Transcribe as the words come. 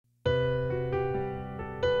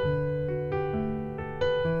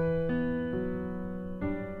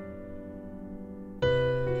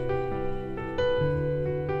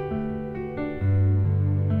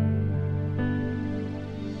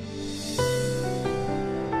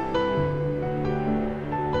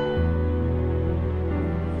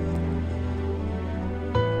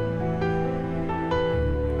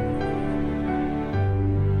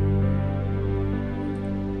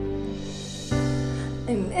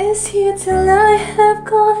miss you till I have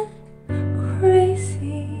gone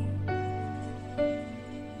crazy.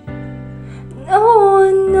 No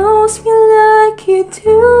one knows me like you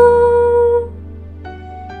do.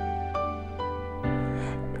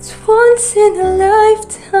 It's once in a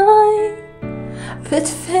lifetime, but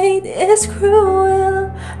fate is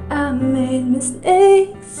cruel. I made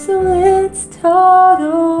mistakes, so let's start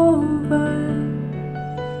over.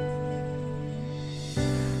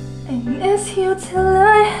 I miss you till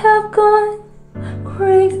I have gone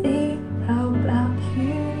crazy. How about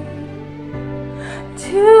you?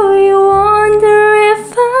 Do you wonder if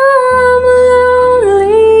I'm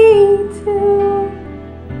lonely too?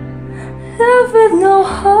 Love with no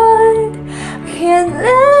heart can't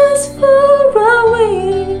last for a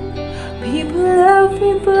week. People love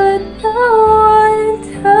me but no one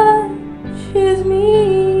touches me.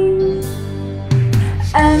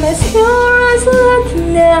 I miss your eyes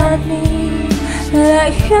looking at me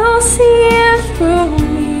like you'll see it through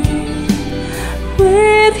me.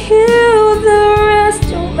 With you the rest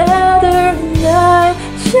don't matter, not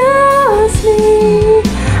just me.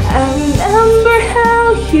 I remember how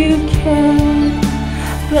you cared,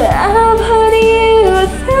 but I've hurt you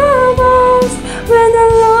the most. When I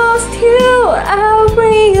lost you I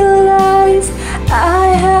realized I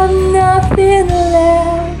have nothing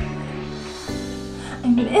left. I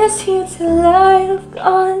miss you till I've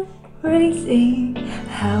gone crazy.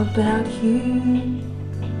 How about you?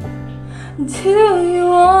 Do you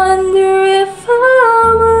wonder if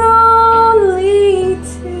I'm lonely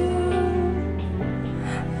too?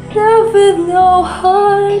 Love with no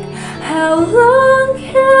heart, how long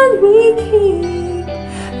can we keep?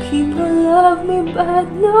 People love me but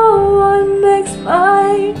no one makes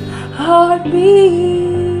my heart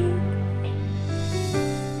beat.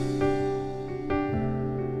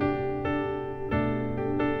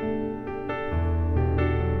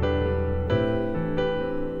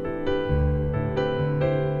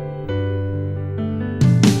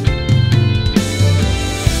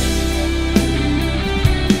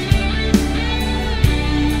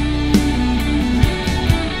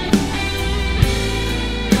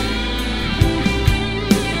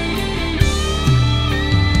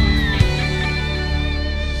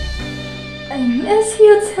 I miss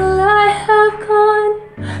you till I have gone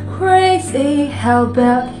crazy. How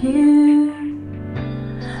about you?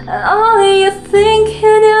 Are you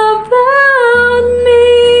thinking about me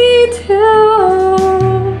too?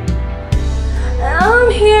 I'm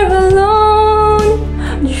here alone,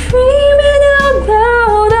 dreaming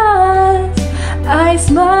about us. I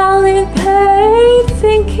smile in pain,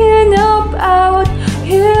 thinking about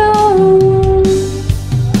you.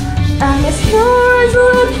 I miss your eyes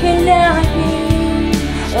looking at me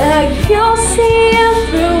like you'll see it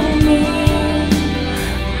through me.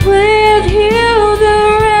 With you the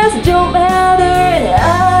rest don't matter, and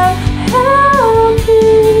I'm happy.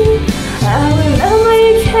 I remember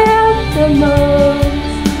you kept the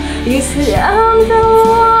most. You said I'm the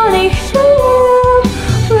one you love.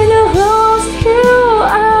 When I lost you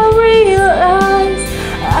I realized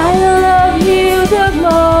I love you the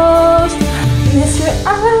most. Miss your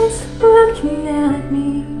eyes looking at me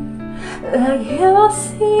like you're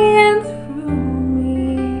seeing through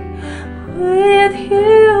me. With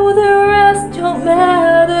you the rest don't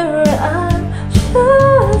matter, I'm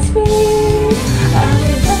just me. I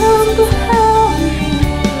remember how you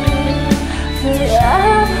were, but I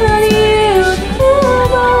hurt you the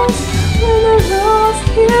most. When I lost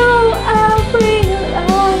you I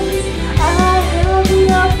realized I have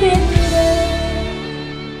nothing left.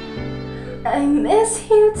 I miss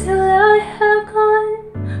you till I have gone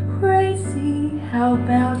crazy. How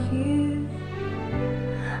about you?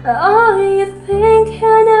 Are you